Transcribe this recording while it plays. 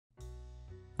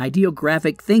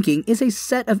Ideographic thinking is a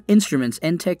set of instruments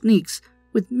and techniques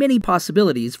with many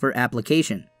possibilities for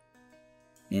application.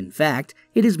 In fact,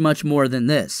 it is much more than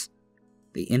this.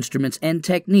 The instruments and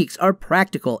techniques are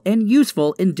practical and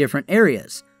useful in different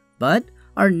areas, but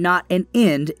are not an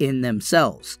end in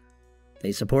themselves.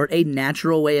 They support a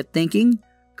natural way of thinking,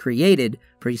 created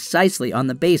precisely on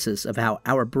the basis of how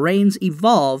our brains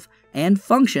evolve and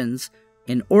functions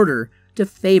in order to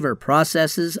favor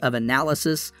processes of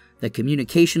analysis, the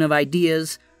communication of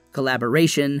ideas,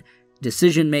 collaboration,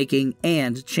 decision-making,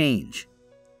 and change.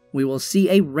 We will see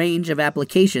a range of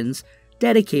applications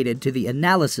dedicated to the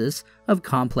analysis of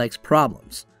complex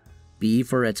problems, be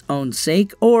for its own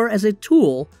sake or as a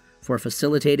tool for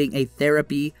facilitating a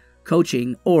therapy,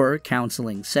 coaching, or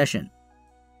counseling session.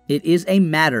 It is a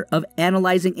matter of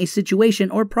analyzing a situation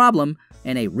or problem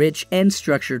in a rich and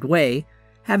structured way,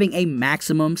 having a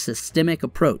maximum systemic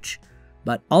approach,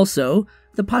 but also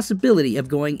the possibility of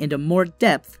going into more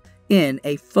depth in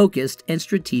a focused and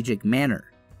strategic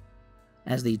manner.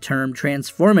 As the term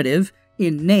transformative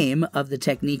in name of the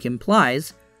technique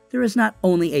implies, there is not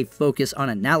only a focus on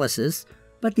analysis,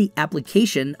 but the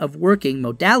application of working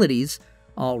modalities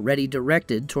already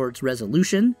directed towards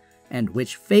resolution and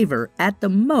which favor at the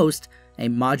most a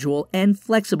modular and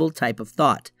flexible type of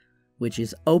thought, which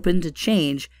is open to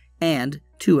change and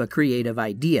to a creative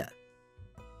idea.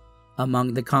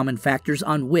 Among the common factors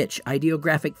on which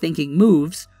ideographic thinking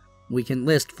moves, we can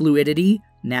list fluidity,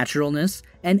 naturalness,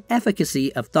 and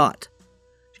efficacy of thought,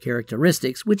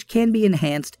 characteristics which can be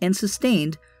enhanced and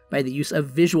sustained by the use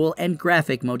of visual and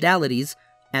graphic modalities.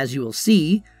 As you will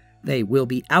see, they will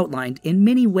be outlined in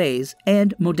many ways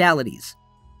and modalities.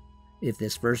 If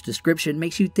this first description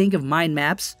makes you think of mind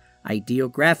maps,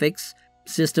 ideographics,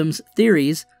 systems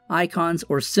theories, icons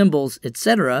or symbols,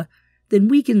 etc., then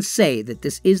we can say that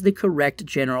this is the correct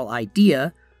general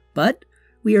idea, but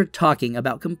we are talking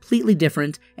about completely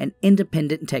different and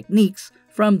independent techniques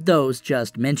from those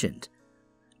just mentioned.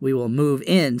 We will move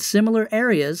in similar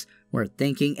areas where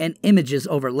thinking and images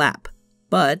overlap,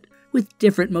 but with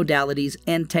different modalities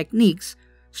and techniques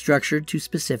structured to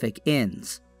specific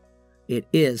ends. It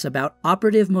is about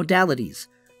operative modalities,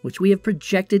 which we have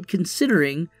projected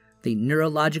considering the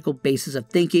neurological basis of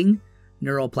thinking,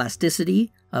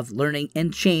 neuroplasticity, of learning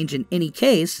and change in any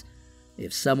case.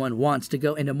 If someone wants to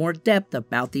go into more depth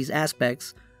about these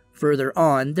aspects, further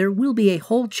on there will be a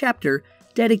whole chapter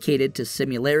dedicated to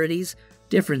similarities,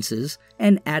 differences,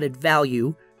 and added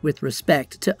value with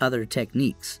respect to other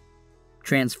techniques.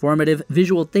 Transformative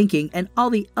visual thinking and all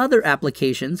the other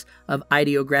applications of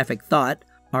ideographic thought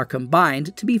are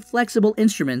combined to be flexible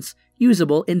instruments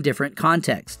usable in different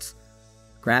contexts.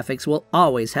 Graphics will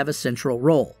always have a central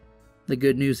role. The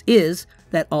good news is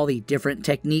that all the different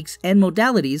techniques and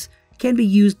modalities can be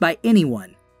used by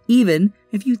anyone, even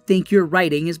if you think your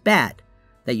writing is bad,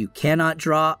 that you cannot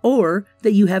draw, or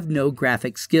that you have no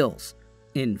graphic skills.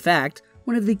 In fact,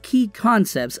 one of the key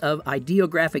concepts of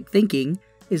ideographic thinking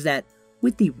is that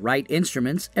with the right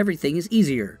instruments, everything is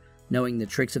easier. Knowing the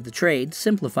tricks of the trade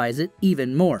simplifies it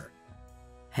even more.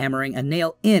 Hammering a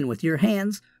nail in with your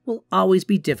hands will always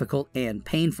be difficult and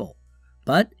painful,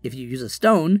 but if you use a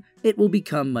stone, it will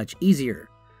become much easier.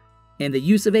 And the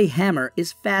use of a hammer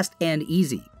is fast and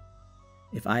easy.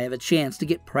 If I have a chance to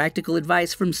get practical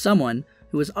advice from someone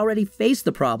who has already faced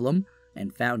the problem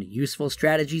and found useful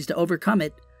strategies to overcome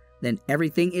it, then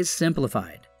everything is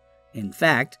simplified. In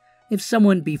fact, if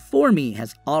someone before me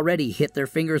has already hit their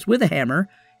fingers with a hammer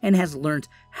and has learned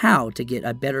how to get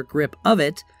a better grip of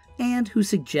it, and who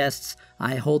suggests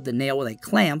I hold the nail with a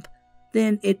clamp,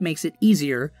 then it makes it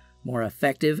easier, more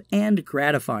effective, and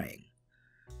gratifying.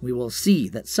 We will see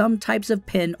that some types of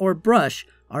pen or brush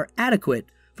are adequate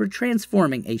for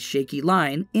transforming a shaky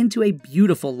line into a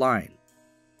beautiful line.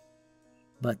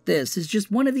 But this is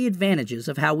just one of the advantages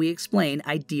of how we explain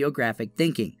ideographic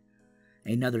thinking.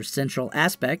 Another central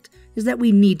aspect is that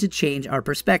we need to change our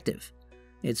perspective.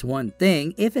 It's one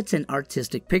thing if it's an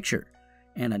artistic picture,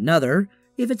 and another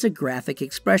if it's a graphic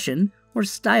expression or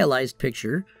stylized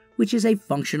picture, which is a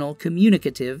functional,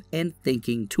 communicative, and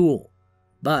thinking tool.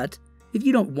 But if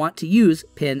you don't want to use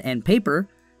pen and paper,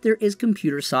 there is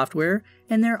computer software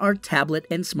and there are tablet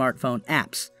and smartphone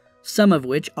apps, some of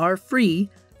which are free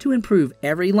to improve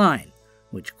every line,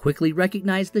 which quickly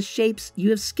recognize the shapes you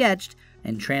have sketched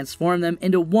and transform them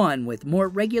into one with more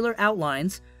regular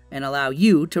outlines and allow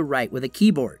you to write with a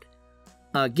keyboard.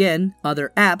 Again,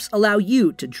 other apps allow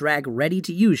you to drag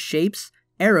ready-to-use shapes,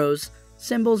 arrows,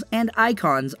 symbols, and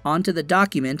icons onto the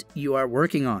document you are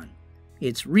working on.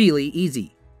 It's really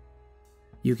easy.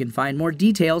 You can find more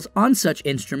details on such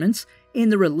instruments in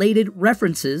the related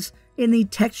references in the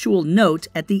textual note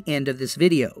at the end of this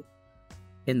video.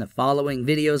 In the following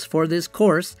videos for this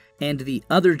course and the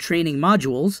other training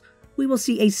modules, we will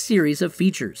see a series of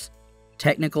features,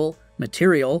 technical,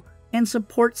 material, and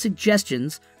support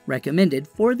suggestions recommended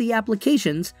for the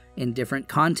applications in different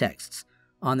contexts,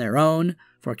 on their own,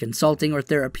 for consulting or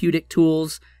therapeutic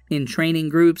tools, in training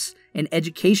groups, in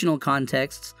educational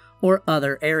contexts, or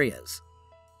other areas.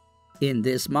 In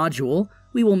this module,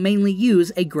 we will mainly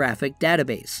use a graphic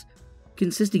database,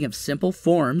 consisting of simple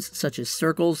forms such as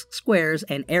circles, squares,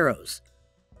 and arrows.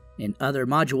 In other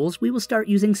modules, we will start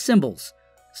using symbols,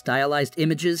 stylized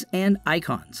images, and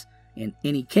icons. In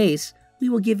any case, we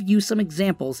will give you some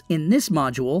examples in this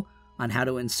module on how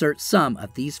to insert some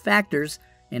of these factors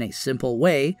in a simple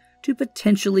way to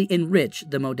potentially enrich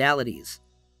the modalities.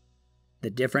 The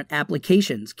different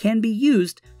applications can be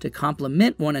used to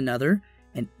complement one another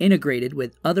and integrated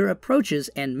with other approaches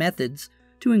and methods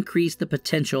to increase the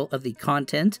potential of the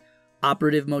content,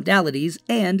 operative modalities,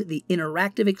 and the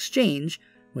interactive exchange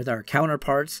with our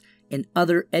counterparts in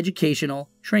other educational,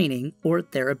 training, or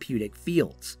therapeutic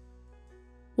fields.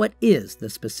 What is the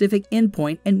specific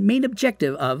endpoint and main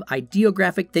objective of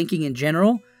ideographic thinking in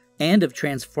general, and of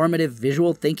transformative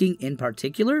visual thinking in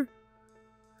particular?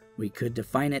 We could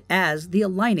define it as the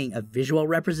aligning of visual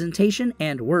representation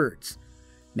and words,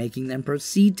 making them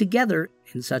proceed together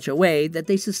in such a way that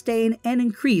they sustain and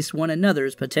increase one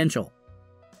another's potential.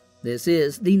 This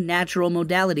is the natural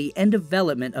modality and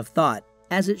development of thought,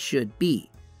 as it should be,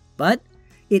 but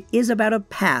it is about a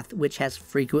path which has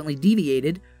frequently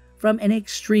deviated from an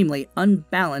extremely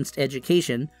unbalanced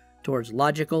education towards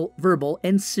logical, verbal,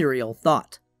 and serial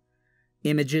thought.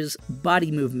 Images,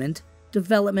 body movement,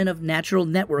 development of natural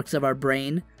networks of our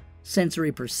brain,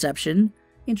 sensory perception,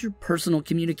 interpersonal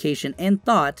communication, and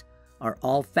thought are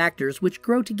all factors which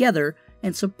grow together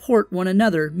and support one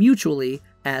another mutually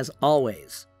as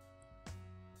always.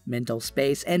 Mental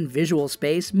space and visual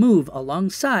space move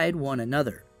alongside one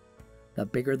another. The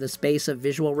bigger the space of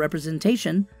visual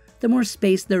representation, the more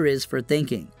space there is for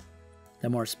thinking. The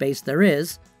more space there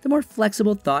is, the more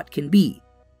flexible thought can be,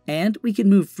 and we can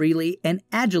move freely and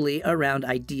agilely around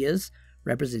ideas,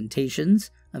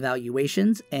 representations,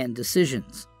 evaluations, and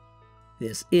decisions.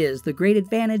 This is the great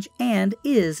advantage and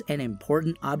is an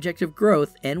important object of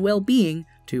growth and well-being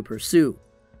to pursue.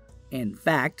 In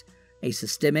fact, a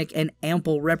systemic and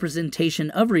ample representation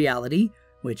of reality,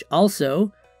 which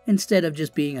also, instead of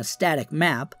just being a static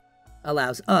map,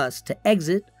 allows us to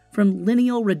exit from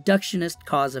lineal reductionist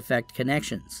cause-effect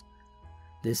connections.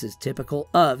 This is typical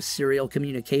of serial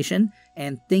communication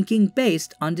and thinking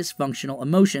based on dysfunctional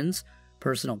emotions,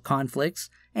 personal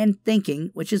conflicts, and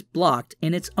thinking which is blocked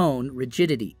in its own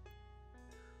rigidity.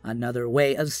 Another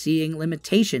way of seeing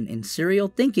limitation in serial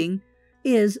thinking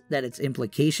is that its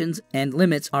implications and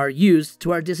limits are used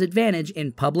to our disadvantage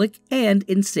in public and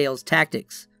in sales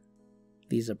tactics.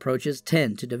 These approaches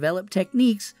tend to develop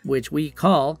techniques which we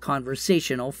call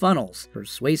conversational funnels,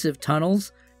 persuasive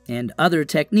tunnels, and other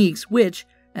techniques which,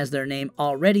 as their name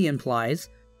already implies,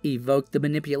 evoke the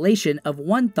manipulation of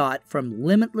one thought from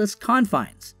limitless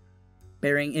confines,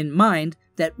 bearing in mind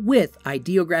that with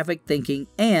ideographic thinking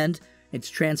and its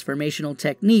transformational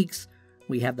techniques,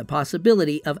 we have the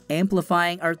possibility of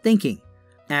amplifying our thinking,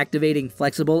 activating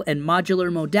flexible and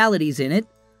modular modalities in it,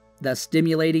 thus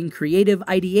stimulating creative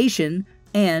ideation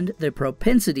and the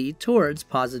propensity towards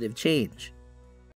positive change.